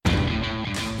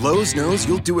Lowe's knows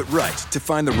you'll do it right to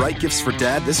find the right gifts for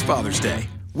Dad this Father's Day.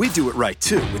 We do it right,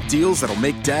 too, with deals that'll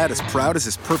make Dad as proud as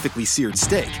his perfectly seared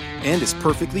steak and his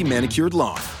perfectly manicured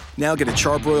lawn. Now get a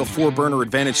Charbroil 4-burner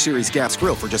Advantage Series gas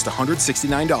grill for just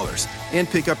 $169. And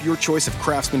pick up your choice of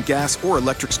Craftsman gas or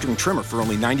electric string trimmer for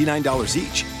only $99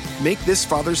 each. Make this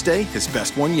Father's Day his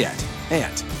best one yet.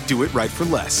 And do it right for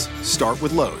less. Start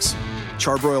with Lowe's.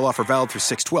 Charbroil offer valid through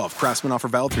 6/12. Craftsman offer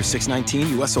valid through 6/19.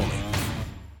 U.S. only.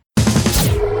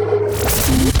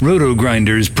 Roto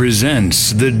Grinders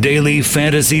presents the Daily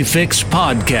Fantasy Fix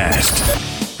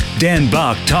podcast. Dan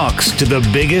Bach talks to the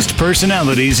biggest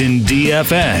personalities in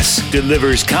DFS,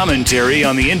 delivers commentary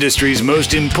on the industry's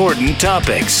most important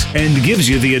topics, and gives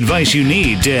you the advice you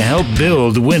need to help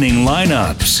build winning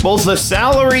lineups. Both the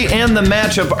salary and the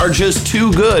matchup are just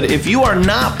too good. If you are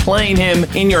not playing him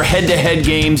in your head-to-head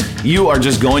games, you are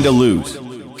just going to lose.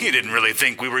 You didn't really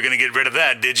think we were going to get rid of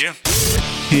that, did you?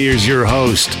 Here's your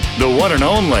host, the one and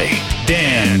only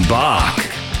Dan Bach.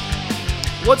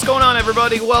 What's going on,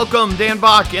 everybody? Welcome, Dan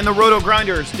Bach and the Roto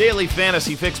Grinders Daily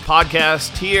Fantasy Fix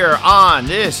podcast here on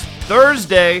this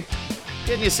Thursday.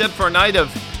 Getting you set for a night of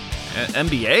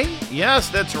NBA? Yes,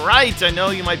 that's right. I know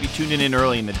you might be tuning in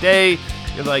early in the day.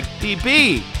 You're like,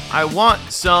 DB, I want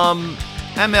some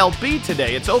MLB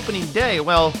today. It's opening day.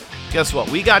 Well, guess what?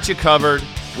 We got you covered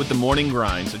with the morning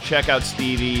grind. So check out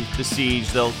Stevie, The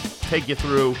Siege. They'll take you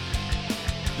through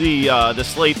the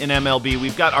slate in MLB.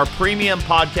 We've got our premium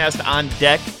podcast on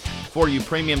deck for you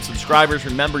premium subscribers.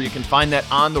 Remember, you can find that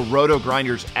on the Roto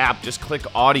Grinders app. Just click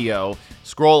audio,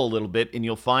 scroll a little bit, and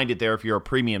you'll find it there if you're a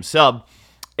premium sub.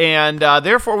 And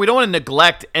therefore, we don't want to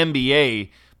neglect NBA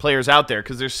players out there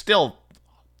because there's still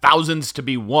thousands to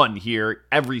be won here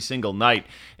every single night.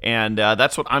 And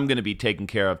that's what I'm going to be taking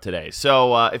care of today.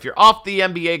 So if you're off the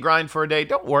NBA grind for a day,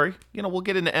 don't worry. We'll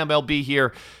get into MLB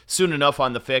here soon enough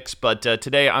on the fix. But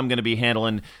today I'm going to be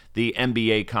handling the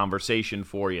NBA conversation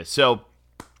for you. So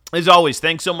as always,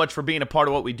 thanks so much for being a part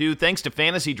of what we do. Thanks to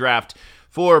Fantasy Draft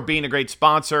for being a great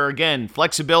sponsor. Again,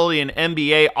 flexibility in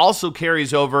NBA also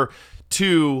carries over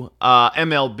to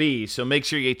MLB. So make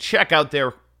sure you check out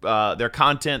their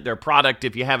content, their product,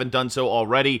 if you haven't done so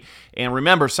already. And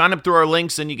remember, sign up through our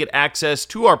links and you get access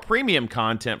to our premium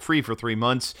content free for 3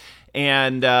 months.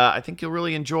 And I think you'll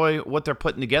really enjoy what they're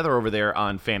putting together over there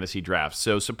on Fantasy Draft.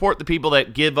 So support the people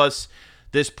that give us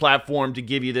this platform to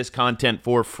give you this content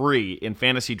for free. And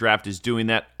Fantasy Draft is doing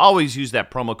that. Always use that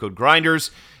promo code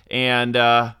GRINDERS. And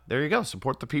there you go.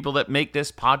 Support the people that make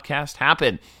this podcast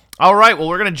happen. All right, well,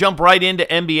 we're going to jump right into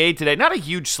NBA today. Not a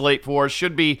huge slate for us.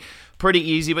 Should be pretty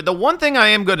easy. But the one thing I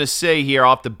am going to say here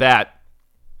off the bat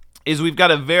is we've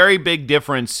got a very big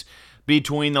difference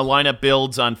between the lineup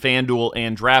builds on FanDuel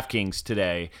and DraftKings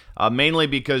today, mainly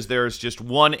because there's just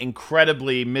one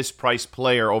incredibly mispriced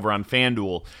player over on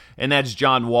FanDuel, and that's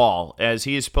John Wall, as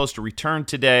he is supposed to return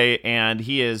today, and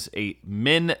he is a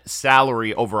min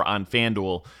salary over on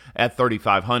FanDuel at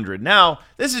 $3,500. Now,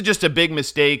 this is just a big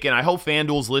mistake, and I hope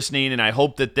FanDuel's listening, and I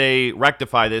hope that they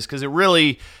rectify this, because it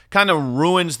really kind of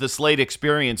ruins the slate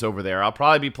experience over there. I'll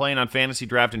probably be playing on Fantasy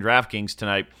Draft and DraftKings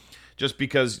tonight, just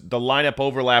because the lineup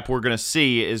overlap we're going to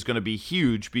see is going to be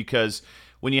huge, because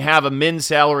when you have a min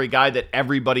salary guy that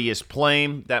everybody is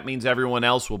playing, that means everyone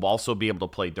else will also be able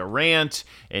to play Durant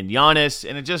and Giannis,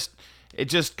 and it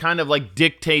just kind of like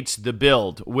dictates the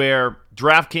build, where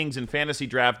DraftKings and Fantasy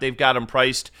Draft, they've got them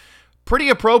priced pretty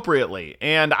appropriately.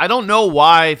 And I don't know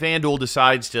why FanDuel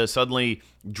decides to suddenly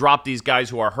drop these guys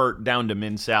who are hurt down to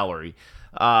min salary.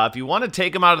 If you want to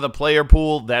take them out of the player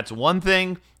pool, that's one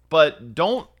thing, but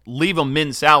don't leave them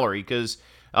min salary, because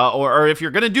or if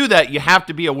you're going to do that, you have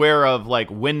to be aware of like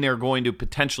when they're going to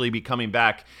potentially be coming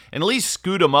back, and at least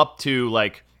scoot them up to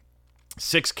like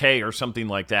 6K or something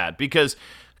like that, because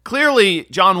clearly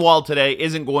John Wall today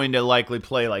isn't going to likely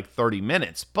play like 30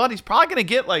 minutes, but he's probably going to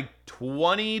get like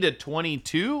 20 to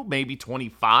 22, maybe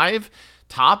 25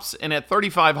 tops, and at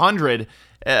 3,500,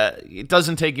 it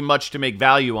doesn't take you much to make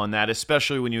value on that,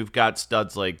 especially when you've got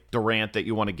studs like Durant that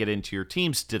you want to get into your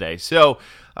teams today. So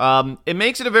it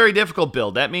makes it a very difficult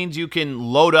build. That means you can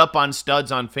load up on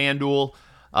studs on FanDuel.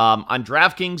 On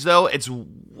DraftKings, though, it's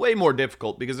way more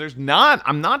difficult, because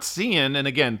I'm not seeing, and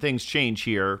again, things change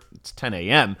here, it's 10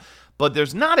 a.m., but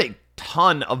there's not a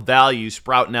ton of value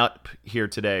sprouting up here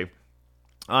today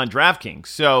on DraftKings.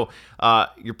 So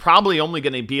you're probably only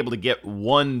going to be able to get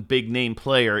one big name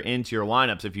player into your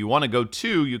lineups. If you want to go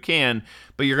two, you can,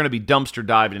 but you're going to be dumpster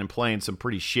diving and playing some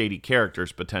pretty shady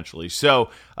characters potentially. So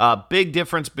big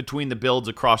difference between the builds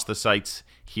across the sites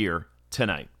here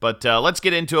tonight. But let's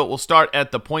get into it. We'll start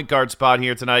at the point guard spot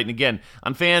here tonight. And again,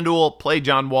 on FanDuel, play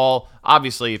John Wall.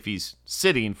 Obviously, if he's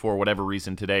sitting for whatever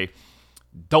reason today,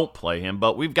 don't play him.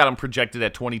 But we've got him projected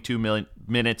at 22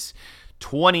 minutes,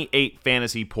 28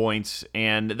 fantasy points.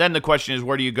 And then the question is,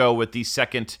 where do you go with the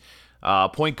second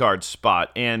point guard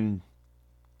spot? And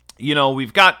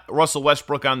we've got Russell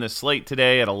Westbrook on the slate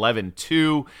today at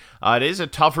 11-2. It is a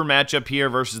tougher matchup here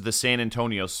versus the San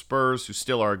Antonio Spurs, who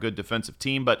still are a good defensive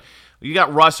team. But you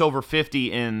got Russ over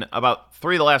 50 in about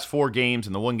 3 of the last 4 games.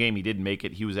 In the one game he didn't make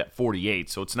it, he was at 48.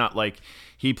 So it's not like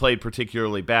he played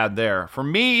particularly bad there. For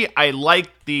me, I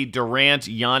like the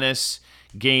Durant-Giannis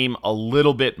game a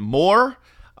little bit more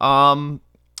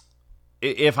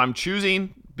if I'm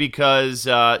choosing, because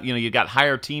you got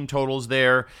higher team totals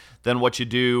there than what you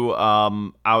do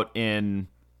out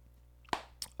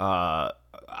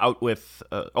with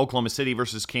Oklahoma City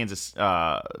versus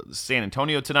San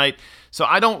Antonio tonight. So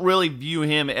I don't really view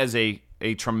him as a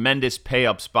tremendous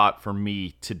pay-up spot for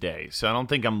me today. So I don't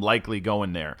think I'm likely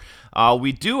going there.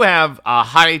 We do have a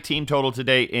high team total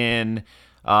today in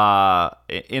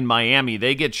Miami.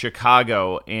 They get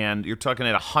Chicago, and you're talking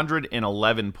at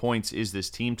 111 points is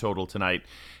this team total tonight.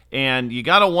 And you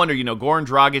got to wonder, Goran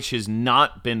Dragic has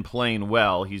not been playing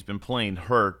well. He's been playing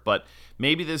hurt, but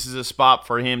maybe this is a spot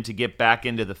for him to get back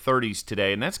into the 30s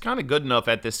today, and that's kind of good enough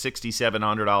at this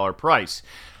 $6,700 price.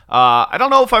 I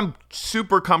don't know if I'm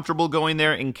super comfortable going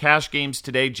there in cash games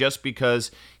today just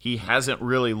because he hasn't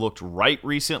really looked right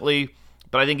recently,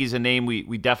 but I think he's a name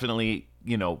we definitely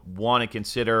want to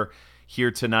consider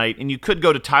here tonight. And you could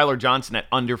go to Tyler Johnson at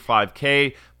under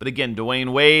 5K, but again,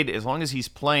 Dwayne Wade, as long as he's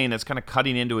playing, that's kind of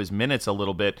cutting into his minutes a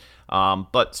little bit,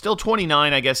 but still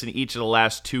 29, I guess, in each of the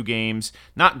last 2 games.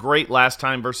 Not great last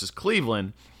time versus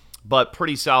Cleveland, but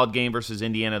pretty solid game versus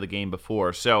Indiana the game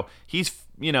before. So he's,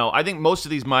 I think most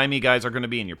of these Miami guys are going to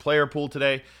be in your player pool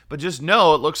today, but just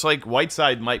know it looks like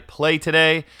Whiteside might play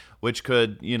today, which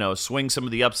could, swing some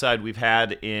of the upside we've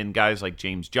had in guys like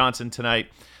James Johnson tonight.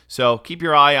 So keep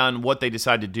your eye on what they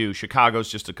decide to do. Chicago's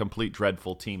just a complete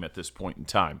dreadful team at this point in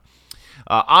time.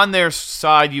 On their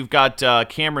side, you've got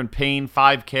Cameron Payne,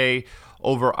 5K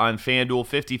over on FanDuel,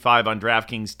 55 on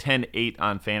DraftKings, 10-8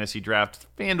 on Fantasy Draft.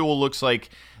 FanDuel looks like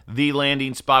the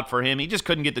landing spot for him. He just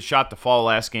couldn't get the shot to fall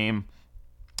last game.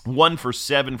 1 for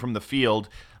 7 from the field,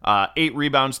 8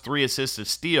 rebounds, 3 assists, a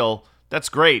steal. That's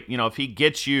great. If he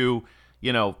gets you,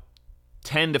 10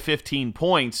 to 15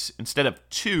 points instead of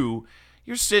 2,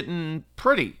 you're sitting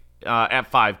pretty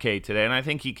at 5K today, and I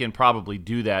think he can probably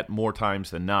do that more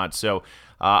times than not. So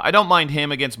I don't mind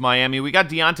him against Miami. We got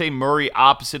Dejounte Murray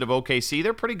opposite of OKC.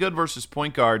 They're pretty good versus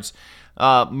point guards.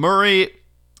 Murray,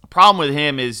 problem with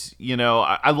him is,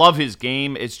 I love his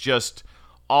game. It's just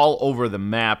all over the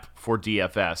map for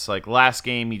DFS. Like last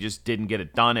game, he just didn't get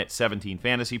it done at 17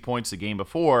 fantasy points. The game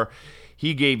before,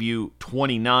 he gave you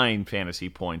 29 fantasy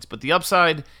points. But the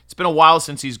upside, it's been a while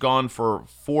since he's gone for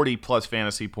 40-plus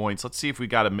fantasy points. Let's see if we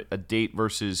got a date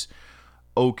versus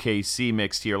OKC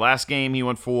mixed here. Last game, he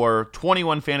went for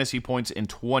 21 fantasy points in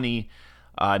 29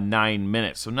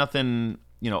 minutes. So nothing,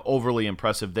 overly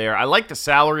impressive there. I like the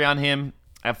salary on him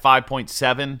at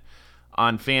 5.7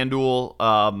 on FanDuel,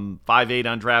 5.8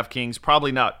 on DraftKings.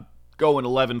 Probably not going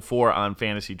 11-4 on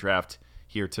Fantasy Draft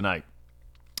here tonight.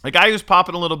 A guy who's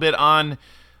popping a little bit on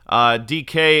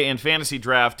DK and Fantasy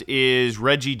Draft is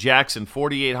Reggie Jackson,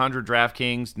 4,800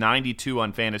 DraftKings, 92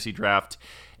 on Fantasy Draft,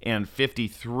 and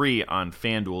 53 on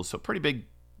FanDuel. So pretty big,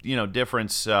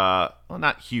 difference. Well,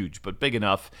 not huge, but big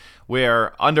enough.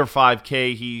 Where under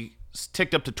 5K, he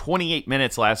ticked up to 28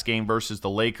 minutes last game versus the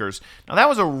Lakers. Now, that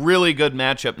was a really good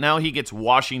matchup. Now he gets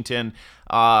Washington.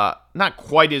 Not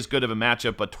quite as good of a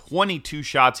matchup, but 22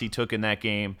 shots he took in that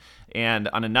game. And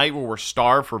on a night where we're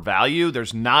starved for value,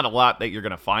 there's not a lot that you're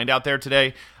going to find out there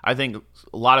today. I think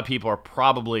a lot of people are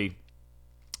probably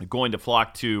going to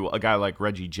flock to a guy like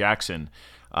Reggie Jackson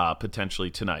potentially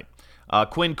tonight.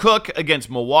 Quinn Cook against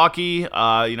Milwaukee.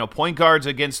 Point guards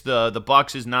against the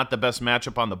Bucks is not the best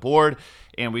matchup on the board.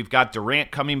 And we've got Durant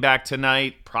coming back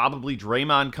tonight. Probably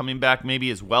Draymond coming back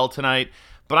maybe as well tonight.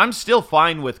 But I'm still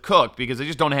fine with Cook because they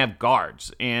just don't have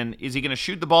guards. And is he going to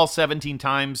shoot the ball 17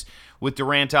 times with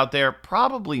Durant out there?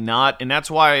 Probably not. And that's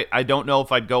why I don't know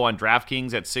if I'd go on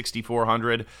DraftKings at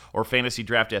 6,400 or Fantasy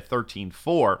Draft at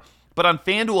 13,400. But on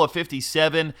FanDuel at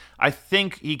 57, I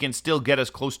think he can still get us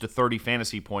close to 30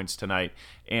 fantasy points tonight.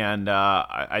 And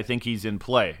I think he's in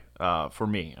play for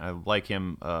me. I like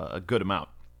him a good amount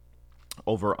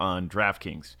over on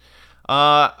DraftKings.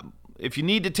 If you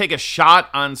need to take a shot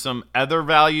on some other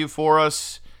value for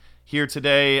us, here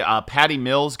today. Patty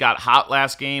Mills got hot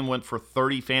last game, went for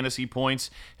 30 fantasy points,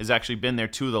 has actually been there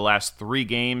 2 of the last 3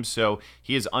 games, so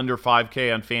he is under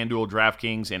 5K on FanDuel,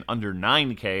 DraftKings, and under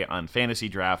 9K on Fantasy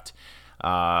Draft.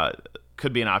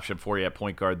 Could be an option for you at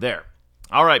point guard there.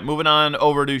 All right, moving on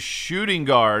over to shooting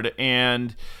guard,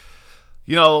 and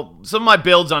some of my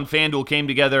builds on FanDuel came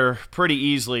together pretty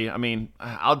easily. I mean,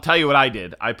 I'll tell you what I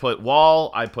did. I put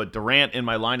Wall, I put Durant in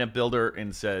my lineup builder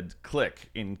and said, click,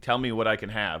 and tell me what I can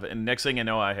have. And next thing I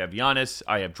know, I have Giannis,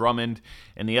 I have Drummond,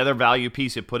 and the other value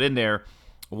piece it put in there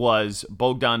was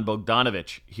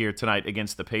Bogdanovic here tonight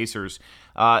against the Pacers.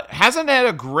 Hasn't had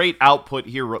a great output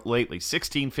here lately.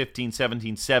 16, 15,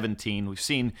 17, 17. We've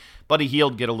seen Buddy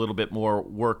Hield get a little bit more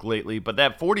work lately, but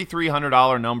that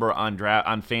 $4,300 number on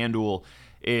FanDuel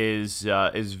is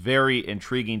very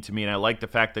intriguing to me, and I like the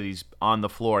fact that he's on the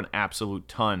floor an absolute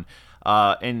ton.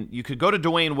 And you could go to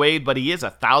Dwayne Wade, but he is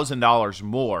 $1,000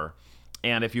 more.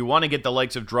 And if you want to get the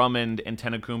likes of Drummond and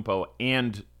Antetokounmpo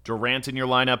and Durant in your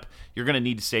lineup, you're going to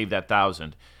need to save that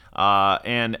 $1,000.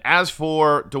 And as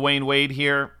for Dwayne Wade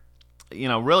here,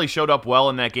 really showed up well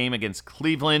in that game against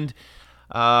Cleveland.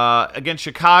 Against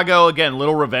Chicago, again,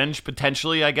 little revenge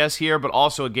potentially, I guess, here, but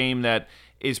also a game that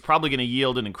is probably going to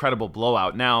yield an incredible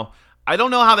blowout. Now, I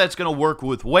don't know how that's going to work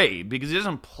with Wade because he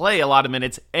doesn't play a lot of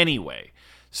minutes anyway.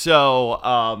 So,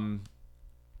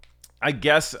 I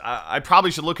guess I probably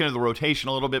should look into the rotation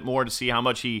a little bit more to see how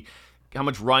much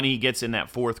run he gets in that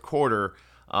fourth quarter,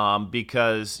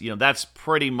 because that's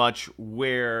pretty much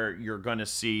where you're going to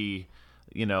see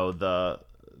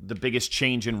the biggest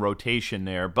change in rotation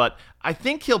there. But I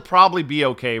think he'll probably be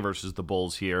okay versus the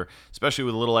Bulls here, especially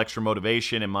with a little extra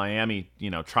motivation in Miami,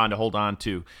 trying to hold on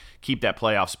to keep that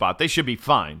playoff spot. They should be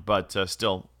fine, but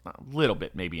still a little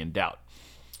bit maybe in doubt.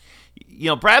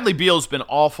 Bradley Beal's been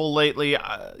awful lately.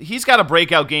 He's got a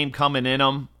breakout game coming in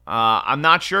him. I'm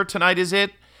not sure tonight is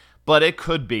it, but it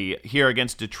could be here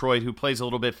against Detroit, who plays a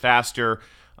little bit faster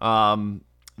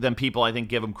than people, I think,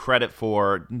 give him credit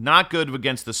for. Not good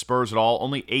against the Spurs at all.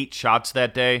 Only 8 shots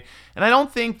that day. And I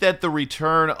don't think that the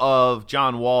return of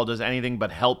John Wall does anything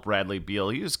but help Bradley Beal.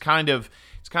 It's kind of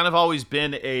always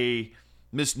been a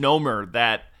misnomer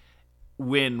that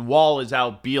when Wall is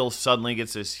out, Beal suddenly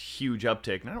gets this huge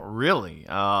uptick. Not really.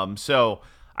 So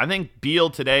I think Beal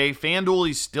today, FanDuel,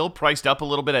 he's still priced up a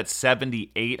little bit at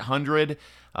 $7,800.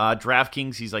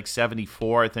 DraftKings, he's like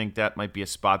 $74. I think that might be a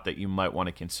spot that you might want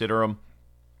to consider him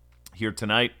here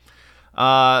tonight.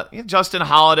 Justin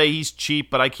Holiday, he's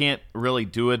cheap, but I can't really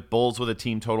do it. Bulls with a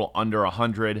team total under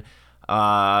 100.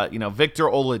 Victor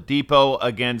Oladipo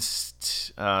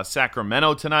against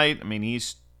Sacramento tonight. I mean,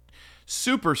 he's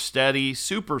super steady,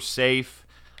 super safe.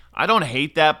 I don't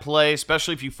hate that play,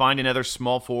 especially if you find another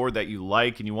small forward that you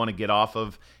like and you want to get off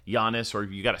of Giannis, or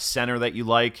you got a center that you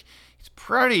like. He's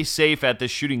pretty safe at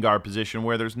this shooting guard position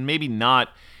where there's maybe not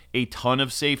a ton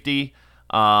of safety.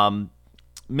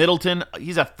 Middleton,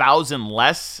 he's 1,000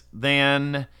 less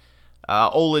than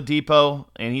Oladipo,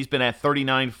 and he's been at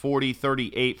 39, 40,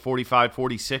 38, 45,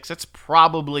 46. That's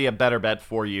probably a better bet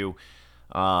for you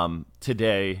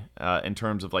today in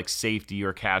terms of like safety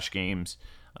or cash games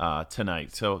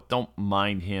tonight. So don't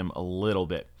mind him a little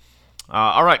bit.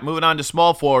 All right, moving on to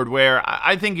small forward, where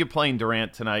I think you're playing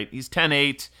Durant tonight. He's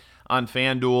 10-8 on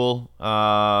FanDuel.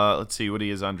 Let's see what he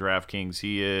is on DraftKings.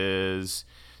 He is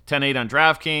 10-8 on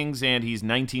DraftKings, and he's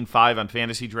 19-5 on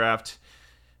Fantasy Draft.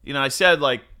 I said,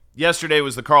 yesterday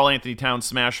was the Karl Anthony Towns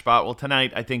smash spot. Well,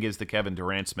 tonight I think is the Kevin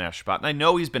Durant smash spot. And I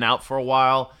know he's been out for a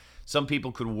while. Some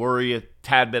people could worry a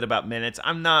tad bit about minutes.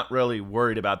 I'm not really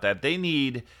worried about that. They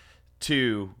need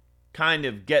to kind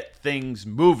of get things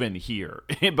moving here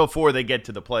before they get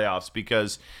to the playoffs,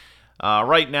 because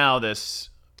right now this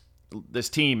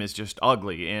team is just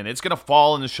ugly, and it's going to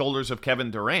fall in the shoulders of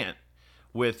Kevin Durant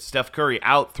with Steph Curry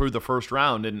out through the first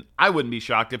round, and I wouldn't be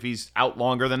shocked if he's out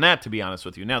longer than that, to be honest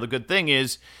with you. Now, the good thing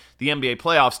is the NBA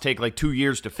playoffs take 2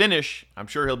 years to finish. I'm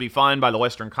sure he'll be fine by the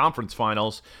Western Conference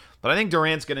Finals, but I think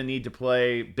Durant's going to need to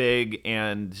play big,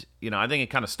 and I think it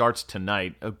kind of starts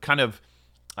tonight.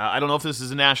 I don't know if this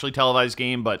is a nationally televised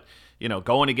game, but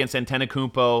going against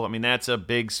Antetokounmpo, I mean, that's a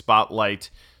big spotlight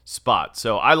spot.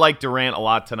 So I like Durant a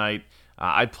lot tonight.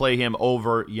 I'd play him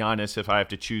over Giannis if I have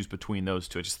to choose between those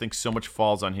two. I just think so much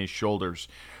falls on his shoulders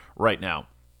right now.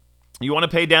 You want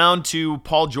to pay down to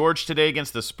Paul George today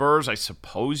against the Spurs? I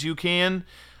suppose you can,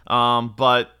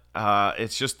 but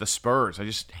it's just the Spurs. I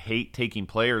just hate taking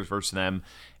players versus them,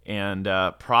 and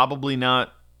probably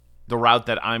not the route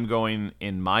that I'm going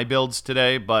in my builds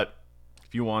today, but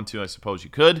if you want to, I suppose you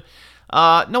could.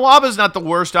 Nwaba's not the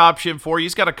worst option for you.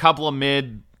 He's got a couple of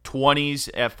mid-20s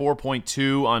at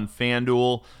 4.2 on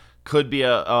FanDuel. could be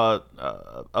a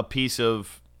piece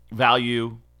of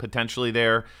value potentially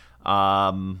there.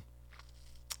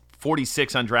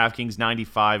 46 on DraftKings,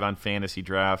 95 on Fantasy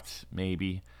Draft,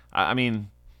 maybe. I mean,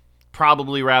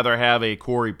 probably rather have a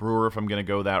Corey Brewer if I'm going to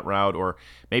go that route, or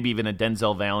maybe even a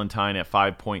Denzel Valentine at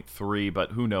 5.3,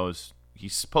 but who knows?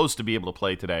 He's supposed to be able to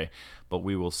play today, but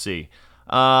we will see.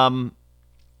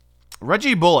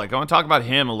 Reggie Bullock, I want to talk about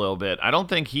him a little bit. I don't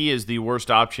think he is the worst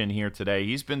option here today.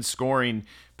 He's been scoring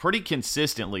pretty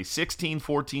consistently, 16,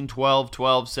 14, 12,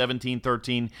 12, 17,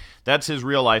 13. That's his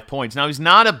real-life points. Now, he's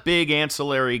not a big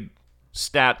ancillary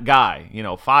stat guy,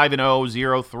 5-0,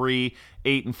 0-3,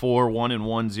 8-4,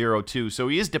 1-1, 0-2. So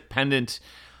he is dependent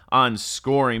on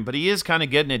scoring, but he is kind of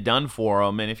getting it done for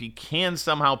him. And if he can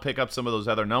somehow pick up some of those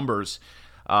other numbers,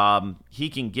 he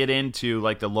can get into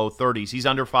like the low 30s. He's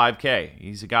under 5K.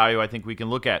 He's a guy who I think we can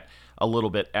look at a little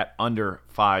bit at under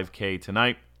 5K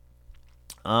tonight.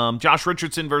 Josh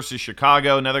Richardson versus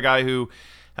Chicago, another guy who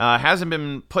hasn't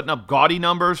been putting up gaudy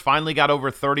numbers. Finally got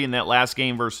over 30 in that last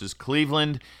game versus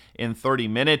Cleveland in 30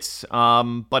 minutes.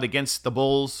 But against the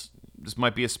Bulls, this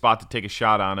might be a spot to take a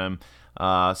shot on him.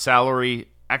 Salary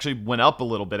actually went up a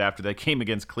little bit after that game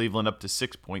against Cleveland, up to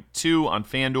 6.2 on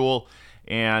FanDuel,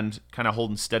 and kind of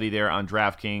holding steady there on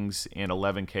DraftKings and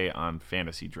 11K on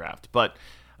Fantasy Draft. But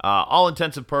all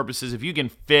intents and purposes, if you can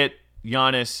fit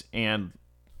Giannis and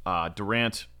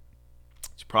Durant,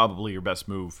 it's probably your best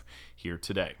move here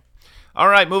today. All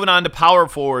right, moving on to power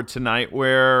forward tonight,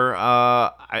 where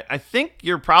I think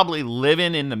you're probably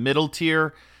living in the middle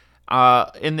tier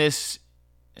in this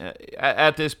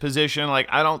at this position. Like,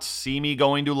 I don't see me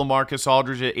going to LaMarcus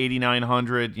Aldridge at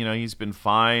 8,900. He's been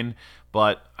fine,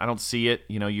 but I don't see it.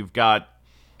 You've got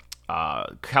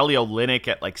Kelly Olynyk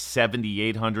at like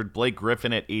 7,800, Blake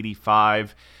Griffin at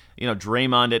 85.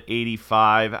 Draymond at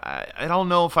 85. I don't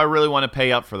know if I really want to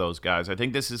pay up for those guys. I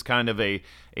think this is kind of a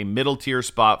middle tier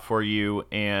spot for you.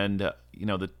 And,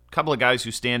 the couple of guys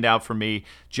who stand out for me,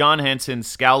 John Henson,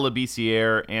 Skal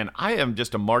Labissiere, and I am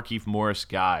just a Markieff Morris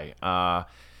guy.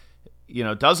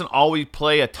 Doesn't always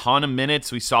play a ton of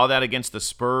minutes. We saw that against the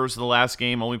Spurs the last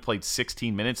game. Only played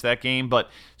 16 minutes that game, but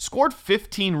scored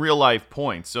 15 real-life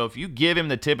points. So if you give him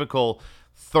the typical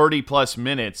 30-plus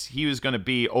minutes, he was going to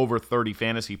be over 30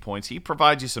 fantasy points. He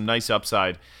provides you some nice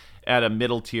upside at a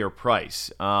middle-tier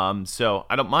price. So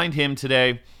I don't mind him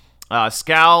today.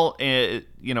 Skal,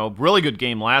 really good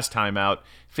game last time out.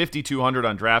 5,200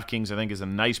 on DraftKings, I think, is a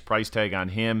nice price tag on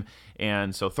him.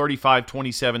 And so 35,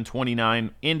 27,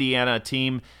 29, Indiana, a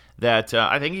team that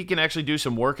I think he can actually do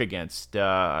some work against.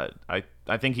 I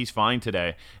think he's fine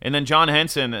today. And then John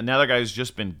Henson, another guy who's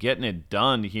just been getting it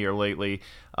done here lately.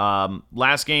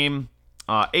 Last game,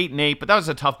 8-8, but that was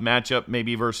a tough matchup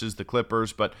maybe versus the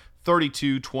Clippers, but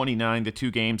 32-29, the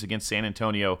two games against San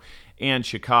Antonio and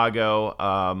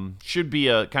Chicago. Should be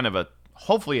a kind of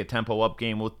hopefully a tempo up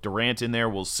game with Durant in there.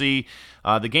 We'll see.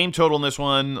 The game total in this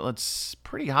one,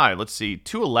 pretty high. Let's see,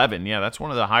 211. Yeah, that's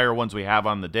one of the higher ones we have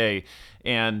on the day.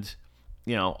 And,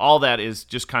 all that is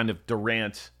just kind of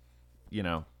Durant,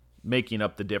 making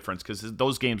up the difference, because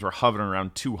those games were hovering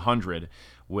around 200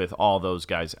 with all those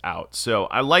guys out. So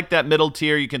I like that middle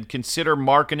tier. You can consider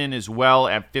Markkanen as well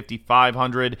at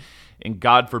 5,500. And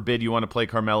God forbid you want to play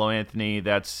Carmelo Anthony.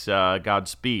 That's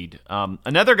Godspeed.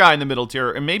 Another guy in the middle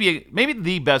tier, and maybe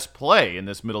the best play in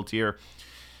this middle tier,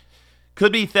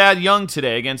 could be Thad Young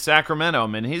today against Sacramento. I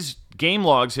mean, his game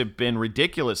logs have been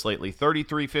ridiculous lately.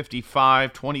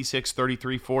 33-55,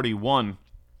 26-33-41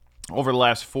 over the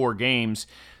last 4 games.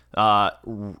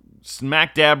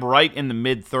 Smack dab right in the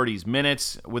mid-30s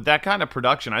minutes. With that kind of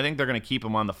production, I think they're going to keep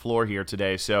him on the floor here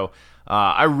today. So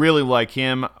I really like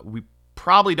him. We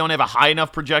probably don't have a high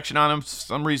enough projection on him. For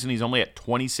some reason, he's only at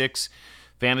 26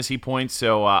 fantasy points.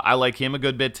 So I like him a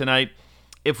good bit tonight.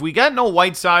 If we got no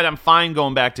Whiteside, I'm fine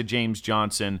going back to James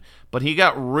Johnson, but he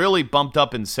got really bumped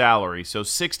up in salary. So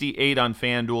 68 on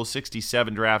FanDuel,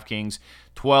 67 DraftKings,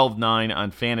 12.9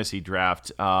 on Fantasy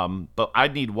Draft. But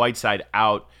I'd need Whiteside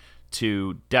out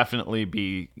to definitely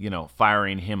be,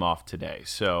 firing him off today.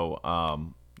 So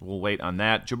we'll wait on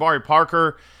that. Jabari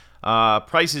Parker,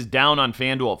 price is down on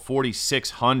FanDuel at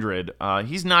 4,600.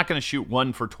 He's not going to shoot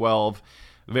 1 for 12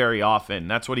 very often.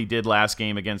 That's what he did last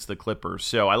game against the Clippers.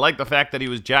 So I like the fact that he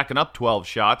was jacking up 12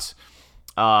 shots.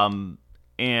 Even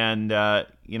in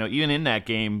that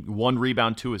game, 1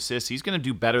 rebound, 2 assists. He's going to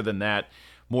do better than that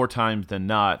more times than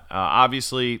not.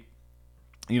 Obviously,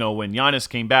 when Giannis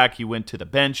came back, he went to the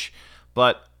bench.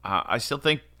 But I still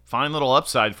think fine little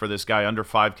upside for this guy under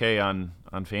 5K on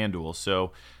FanDuel.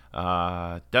 So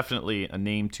definitely a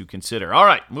name to consider. All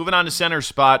right, moving on to center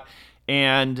spot.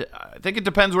 And I think it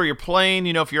depends where you're playing.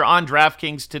 If you're on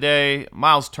DraftKings today,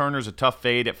 Miles Turner's a tough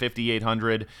fade at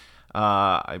 5,800.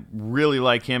 I really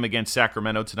like him against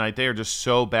Sacramento tonight. They are just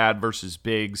so bad versus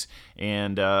bigs,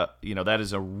 and that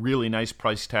is a really nice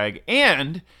price tag.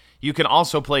 And you can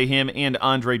also play him and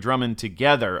Andre Drummond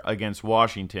together against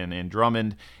Washington. And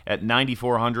Drummond at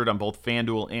 9,400 on both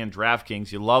FanDuel and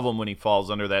DraftKings. You love him when he falls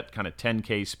under that kind of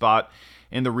 10K spot.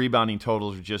 And the rebounding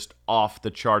totals are just off the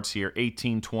charts here.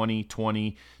 18, 20,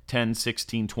 20, 10,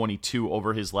 16, 22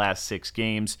 over his last 6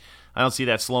 games. I don't see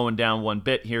that slowing down one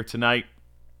bit here tonight.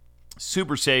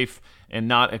 Super safe and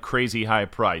not a crazy high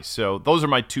price. So those are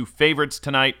my 2 favorites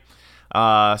tonight.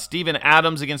 Steven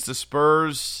Adams against the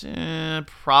Spurs,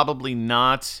 probably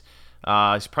not.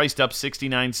 He's priced up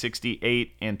 69,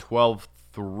 68, and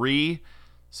 12-3.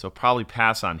 So probably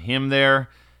pass on him there.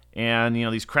 And,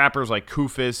 these crappers like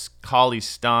Kufis, Cauley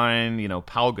Stein,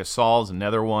 Pau Gasol's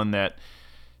another one that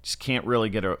just can't really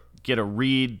get a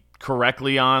read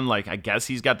correctly on. Like, I guess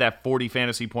he's got that 40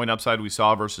 fantasy point upside we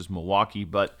saw versus Milwaukee,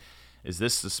 but is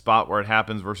this the spot where it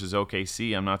happens versus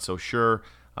OKC? I'm not so sure.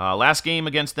 Last game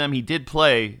against them, he did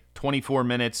play 24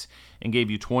 minutes and gave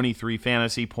you 23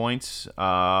 fantasy points.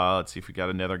 Let's see if we got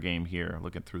another game here.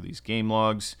 Looking through these game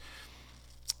logs.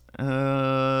 Let's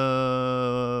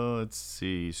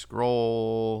see.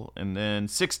 Scroll. And then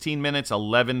 16 minutes,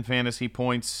 11 fantasy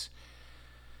points.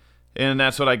 And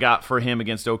that's what I got for him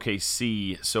against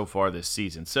OKC so far this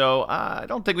season. So I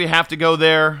don't think we have to go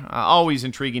there. Always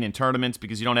intriguing in tournaments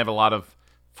because you don't have a lot of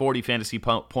 40 fantasy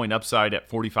point upside at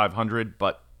 4,500,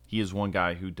 but he is one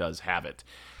guy who does have it.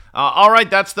 All right,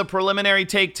 that's the preliminary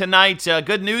take tonight.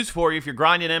 Good news for you if you're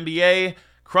grinding NBA.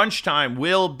 Crunch Time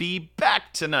will be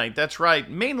back tonight. That's right.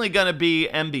 Mainly going to be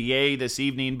NBA this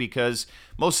evening because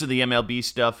most of the MLB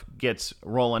stuff gets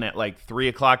rolling at like 3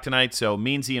 o'clock tonight. So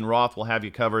Meansy and Roth will have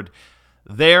you covered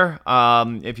there.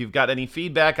 If you've got any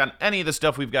feedback on any of the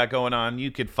stuff we've got going on,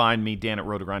 you could find me, Dan at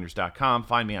rotogrinders.com.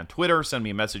 Find me on Twitter. Send me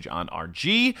a message on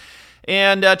RG.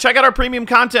 And check out our premium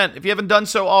content. If you haven't done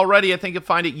so already, I think you'll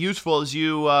find it useful as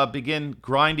you begin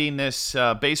grinding this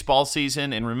baseball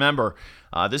season. And remember,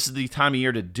 this is the time of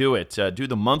year to do it. Do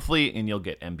the monthly, and you'll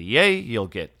get NBA, you'll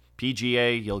get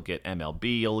PGA, you'll get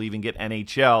MLB, you'll even get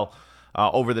NHL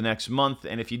over the next month.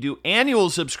 And if you do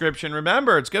annual subscription,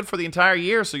 remember, it's good for the entire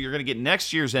year, so you're going to get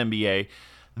next year's NBA,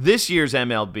 this year's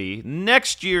MLB,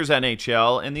 next year's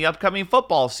NHL, and the upcoming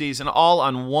football season all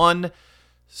on one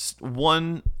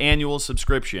annual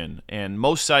subscription. And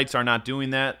most sites are not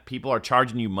doing that. People are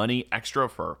charging you money extra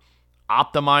for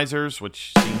optimizers,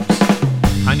 which seems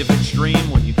kind of extreme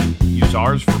when you can use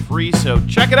ours for free. So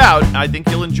check it out. I think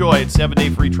you'll enjoy it.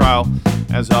 7-day free trial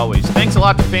as always. Thanks a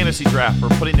lot to Fantasy Draft for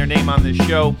putting their name on this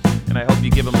show, and I hope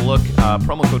you give them a look.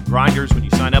 Promo code Grinders when you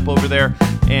sign up over there,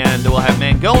 and we'll have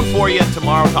Man going for you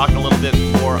tomorrow, talking a little bit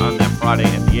more on that Friday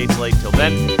NBA slate. Till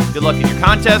then, good luck in your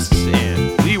contests,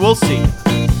 and we will see you.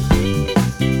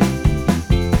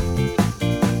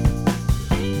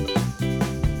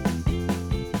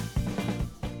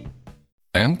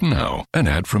 And now, an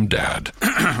ad from Dad.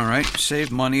 All right,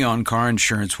 save money on car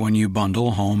insurance when you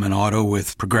bundle home and auto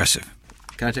with Progressive.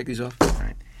 Can I take these off? All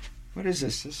right. What is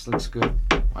this? This looks good.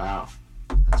 Wow.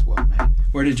 That's well made.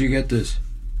 Where did you get this?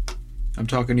 I'm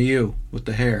talking to you with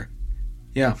the hair.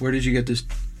 Yeah, where did you get this?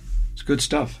 It's good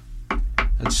stuff.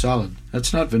 That's solid.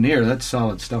 That's not veneer. That's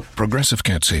solid stuff. Progressive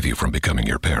can't save you from becoming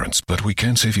your parents, but we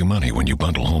can save you money when you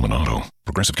bundle home and auto.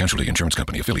 Progressive Casualty Insurance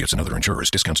Company, affiliates, and other insurers.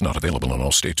 Discounts not available in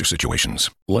all states or situations.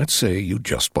 Let's say you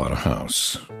just bought a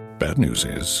house. Bad news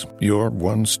is, you're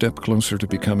one step closer to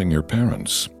becoming your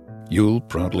parents. You'll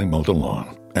proudly mow the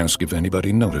lawn. Ask if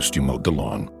anybody noticed you mowed the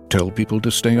lawn. Tell people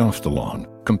to stay off the lawn.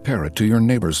 Compare it to your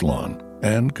neighbor's lawn.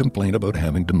 And complain about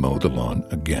having to mow the lawn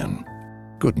again.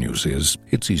 Good news is,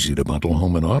 it's easy to bundle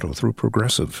home and auto through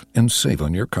Progressive and save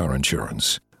on your car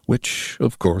insurance, which,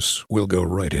 of course, will go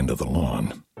right into the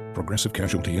lawn. Progressive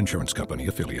Casualty Insurance Company,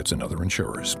 affiliates, and other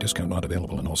insurers. Discount not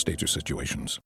available in all states or situations.